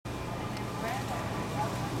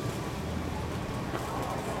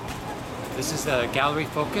This is the Galerie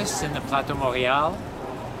Fôkus in the Plateau Montréal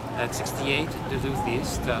at 68 Duluth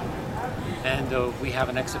East. And we have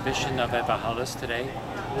an exhibition of EVA HALUS today.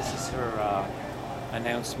 This is her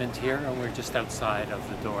announcement here, and we're just outside of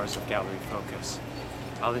the doors of Galerie Fôkus.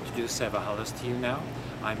 I'll introduce EVA HALUS to you now.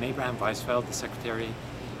 I'm Abraham Weisfeld, the Secretary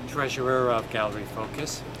Treasurer of Galerie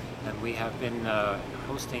Fôkus, and we have been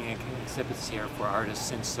hosting exhibits here for artists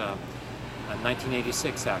since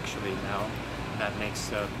 1986 actually now. That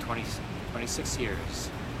makes 26 years.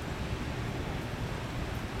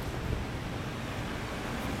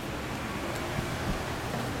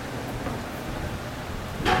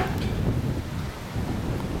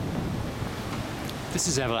 This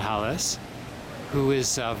is EVA HALUS, who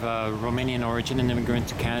is of Romanian origin, an immigrant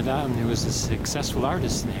to Canada, and who is a successful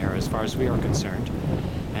artist in here as far as we are concerned.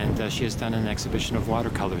 And she has done an exhibition of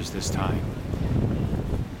watercolors this time.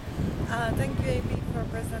 Thank you, AB, for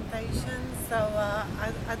presentation. So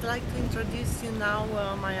I'd like to introduce you now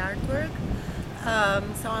my artwork.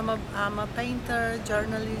 So I'm a painter,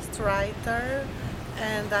 journalist, writer,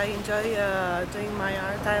 and I enjoy doing my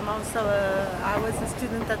art. I was a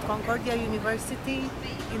student at Concordia University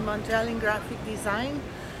in Montreal in graphic design.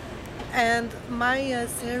 And my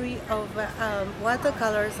series of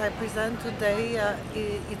watercolors I present today,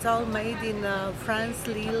 it's all made in France,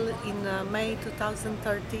 Lille, in May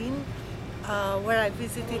 2013, where I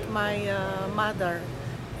visited my mother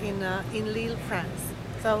in Lille, France.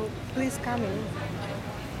 So please come in.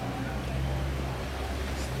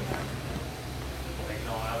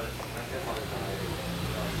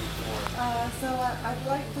 So I'd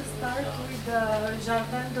like to start with the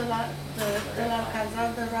Jardin de la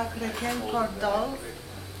Casa de la Chrétienne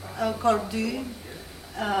Cordoue.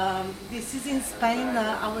 This is in Spain.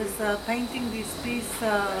 I was painting this piece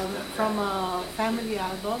from a family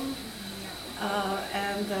album.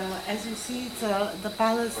 And as you see, it's the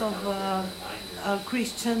palace of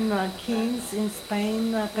Christian kings in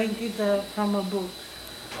Spain, painted from a book.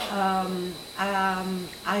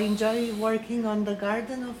 I enjoy working on the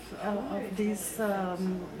garden of this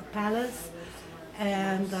palace,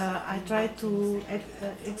 and I try to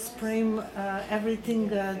express everything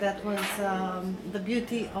that was the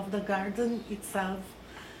beauty of the garden itself.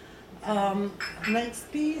 Next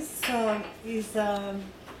piece is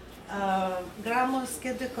Grand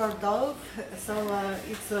Mosquée de Cordoue. So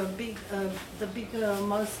it's the big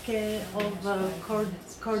mosque of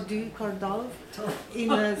Cordoue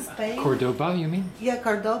in Spain. Cordoba, you mean? Yeah,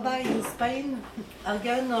 Cordoba in Spain.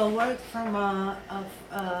 Again, work from a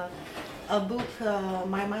book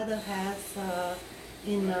my mother has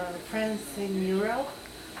in France, in Europe.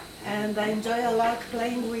 And I enjoy a lot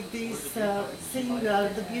playing with this, seeing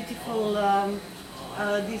the beautiful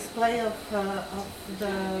display of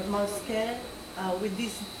the mosque with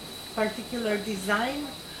this particular design,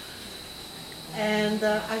 and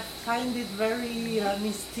I find it very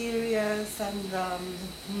mysterious and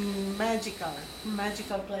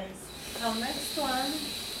magical place. Now next one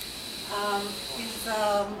is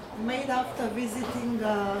made after visiting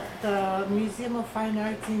the Museum of Fine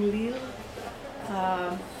Arts in Lille,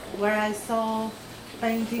 where I saw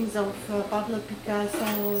paintings of Pablo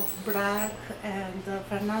Picasso, Braque, and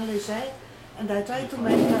Fernand Léger, and I tried to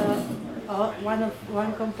make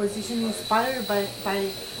one composition inspired by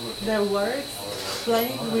their works,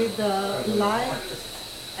 playing with light.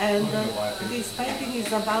 And this painting is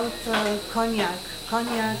about cognac,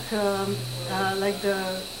 like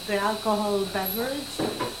the alcohol beverage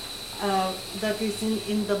that is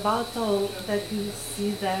in the bottle that you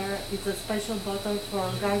see there. It's a special bottle for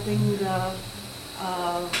guarding the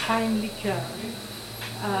fine liquor.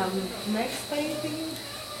 Next painting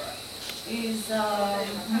is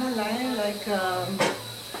Moulin, like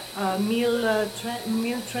mill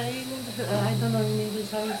train. I don't know in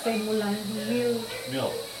English how you say Moulin.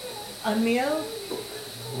 Mill. A mill.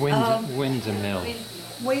 Windmill.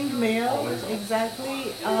 Windmill,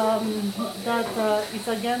 exactly. That is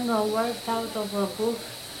again worked out of a book.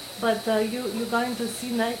 But you're going to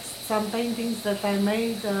see next some paintings that I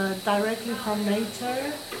made directly from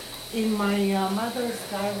nature in my mother's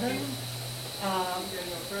garden.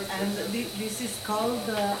 And this is called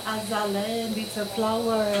azalea, and it's a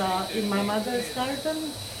flower in my mother's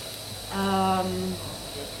garden.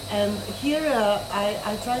 And here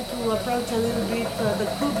I try to approach a little bit the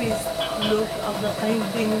cubist look of the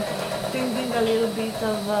painting, thinking a little bit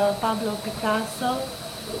of Pablo Picasso.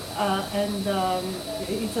 And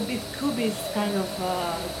it's a bit cubist kind of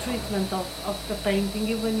treatment of the painting,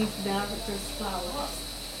 even if they are just flowers.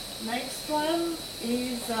 Next one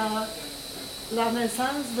is La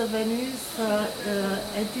naissance de Venus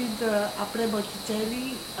étude après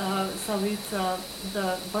Botticelli, so it's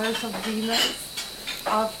the birth of Venus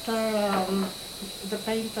after the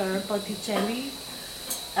painter Botticelli,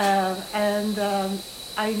 and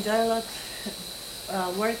I enjoy a lot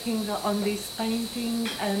working on this painting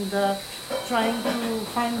and trying to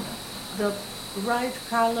find the right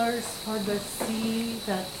colors for the sea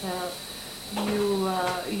that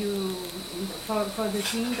for the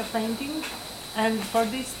scene, the painting. And for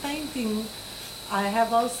this painting, I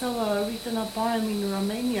have also written a poem in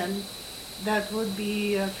Romanian that would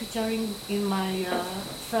be featuring in my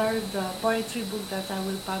third poetry book that I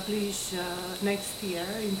will publish next year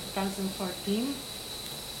in 2014.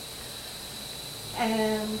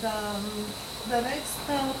 And the next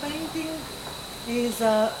painting is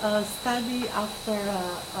a study after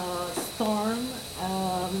a storm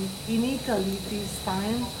in Italy this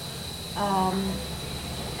time.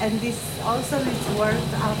 And this also is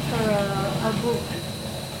worked after a book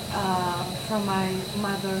from my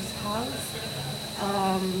mother's house.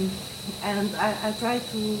 And I try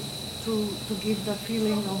to give the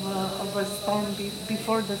feeling of a storm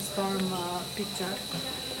before the storm picture.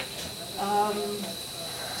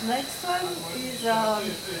 Next one is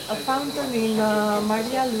a fountain in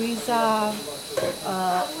Maria Luisa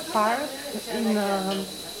Park in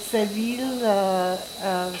Seville,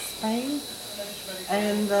 Spain.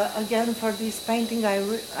 And again, for this painting,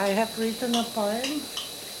 I have written a poem.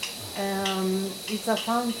 It's a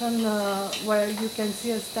fountain where you can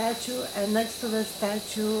see a statue, and next to the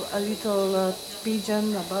statue, a little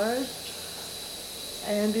pigeon, a bird.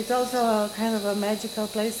 And it's also a kind of a magical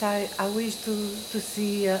place I wish to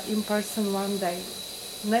see in person one day.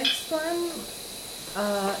 Next one,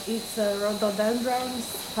 it's rhododendrons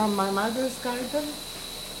from my mother's garden.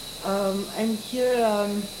 And here,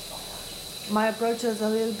 my approach is a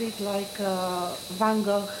little bit like Van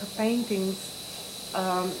Gogh paintings,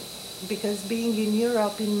 because being in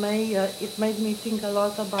Europe in May, it made me think a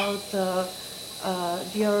lot about the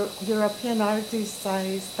European artists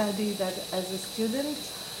I studied as a student.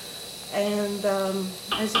 And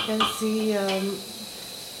as you can see,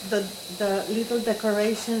 the little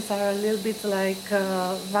decorations are a little bit like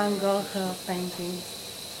Van Gogh paintings.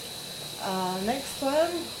 Next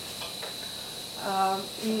one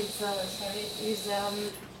is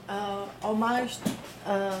homage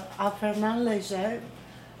à Fernand Léger,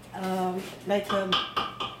 like a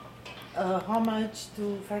homage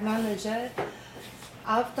to Fernand Léger.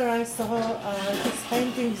 After I saw his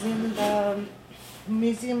paintings in the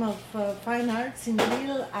Museum of Fine Arts in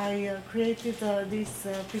Lille, I created this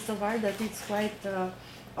piece of art that is quite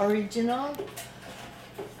original.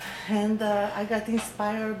 And I got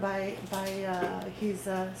inspired by his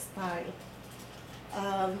style.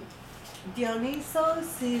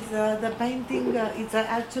 Dionysos is the painting, it's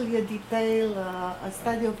actually a detail, a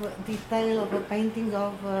study of detail of a painting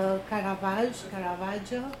of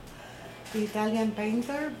Caravaggio, the Italian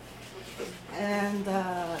painter. And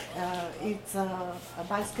it's a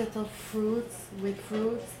basket of fruits, with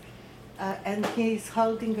fruits, and he's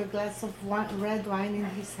holding a glass of red wine in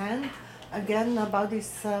his hand. Again, about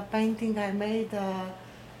this painting, I made a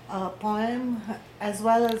poem, as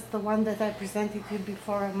well as the one that I presented you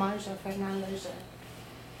before, Homage à Fernand Léger.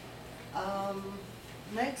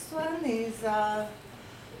 Next one is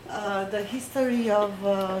the history of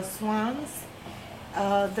swans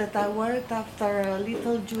that I worked after a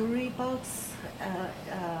little jewelry box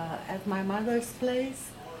at my mother's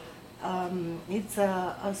place. It's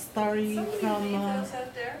a story from... those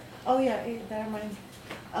out there? Oh yeah, they're mine.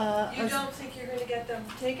 You don't think you're going to get them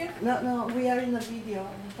taken? No, we are in a video.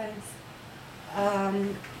 Thanks.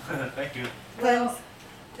 Thank you. Thanks.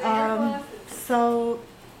 Well, So,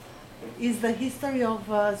 is the history of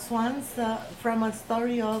swans from a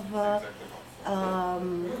story of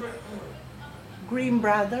Grimm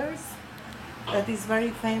brothers that is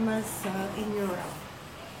very famous in Europe.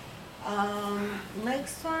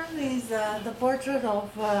 Next one is the portrait of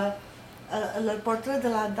Le Portrait de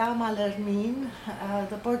la Dame à l'Hermine,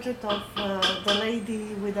 the portrait of the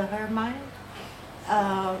lady with the ermine,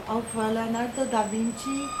 of Leonardo da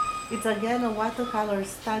Vinci. It's again a watercolor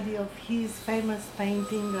study of his famous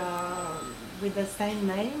painting with the same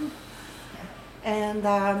name. And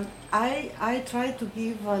I try to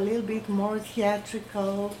give a little bit more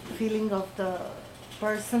theatrical feeling of the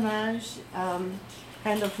personage,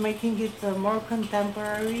 kind of making it more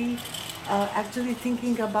contemporary. Actually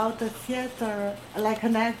thinking about the theater like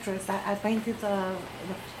an actress. I painted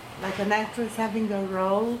like an actress having a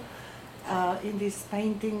role in this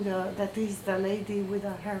painting that is the lady with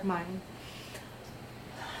a ermine.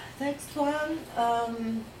 Next one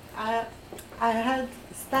I had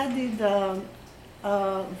studied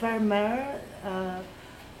Vermeer,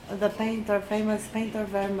 the painter, famous painter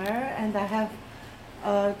Vermeer, and I have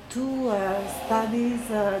two studies,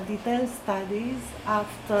 detailed studies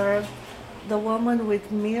after The Woman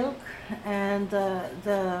with Milk and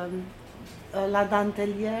the La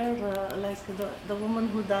Dentelière, like the woman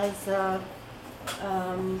who does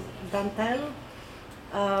dentelle,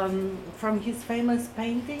 from his famous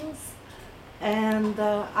paintings. And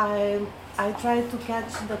I try to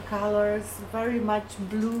catch the colors, very much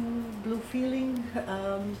blue feeling,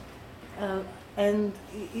 and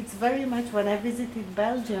it's very much, when I visited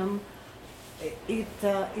Belgium, it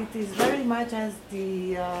is very much as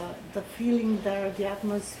the feeling there, the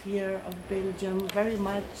atmosphere of Belgium, very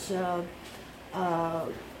much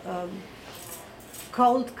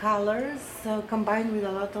cold colors combined with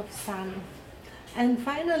a lot of sun. And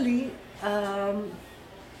finally,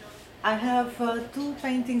 I have two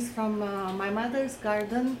paintings from my mother's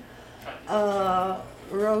garden,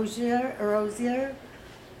 rosier,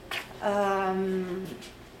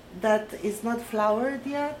 that is not flowered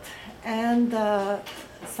yet, and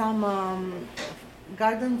some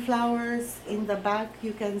garden flowers. In the back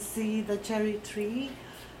you can see the cherry tree,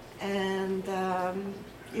 and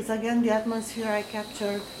it's again the atmosphere I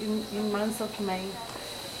captured in months of May.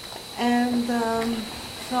 And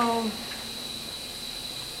so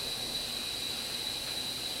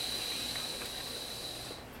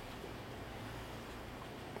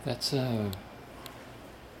That's a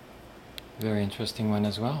very interesting one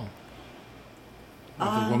as well.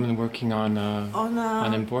 The woman working on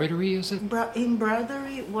embroidery, is it?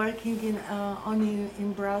 Embroidery, working on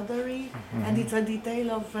embroidery, and it's a detail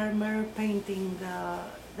of Vermeer painting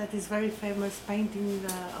that is very famous painting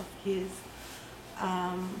of his.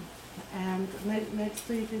 And next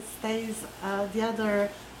to it stays the other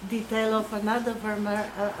detail of another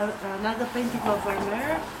Vermeer, another painting of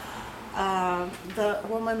Vermeer, the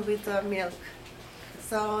woman with milk.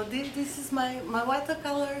 So this is my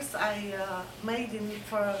watercolors I made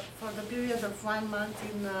for the period of 1 month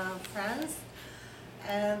in France,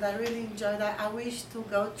 and I really enjoyed that. I wish to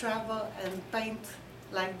go travel and paint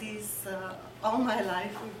like this all my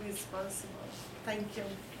life if it's possible. Thank you.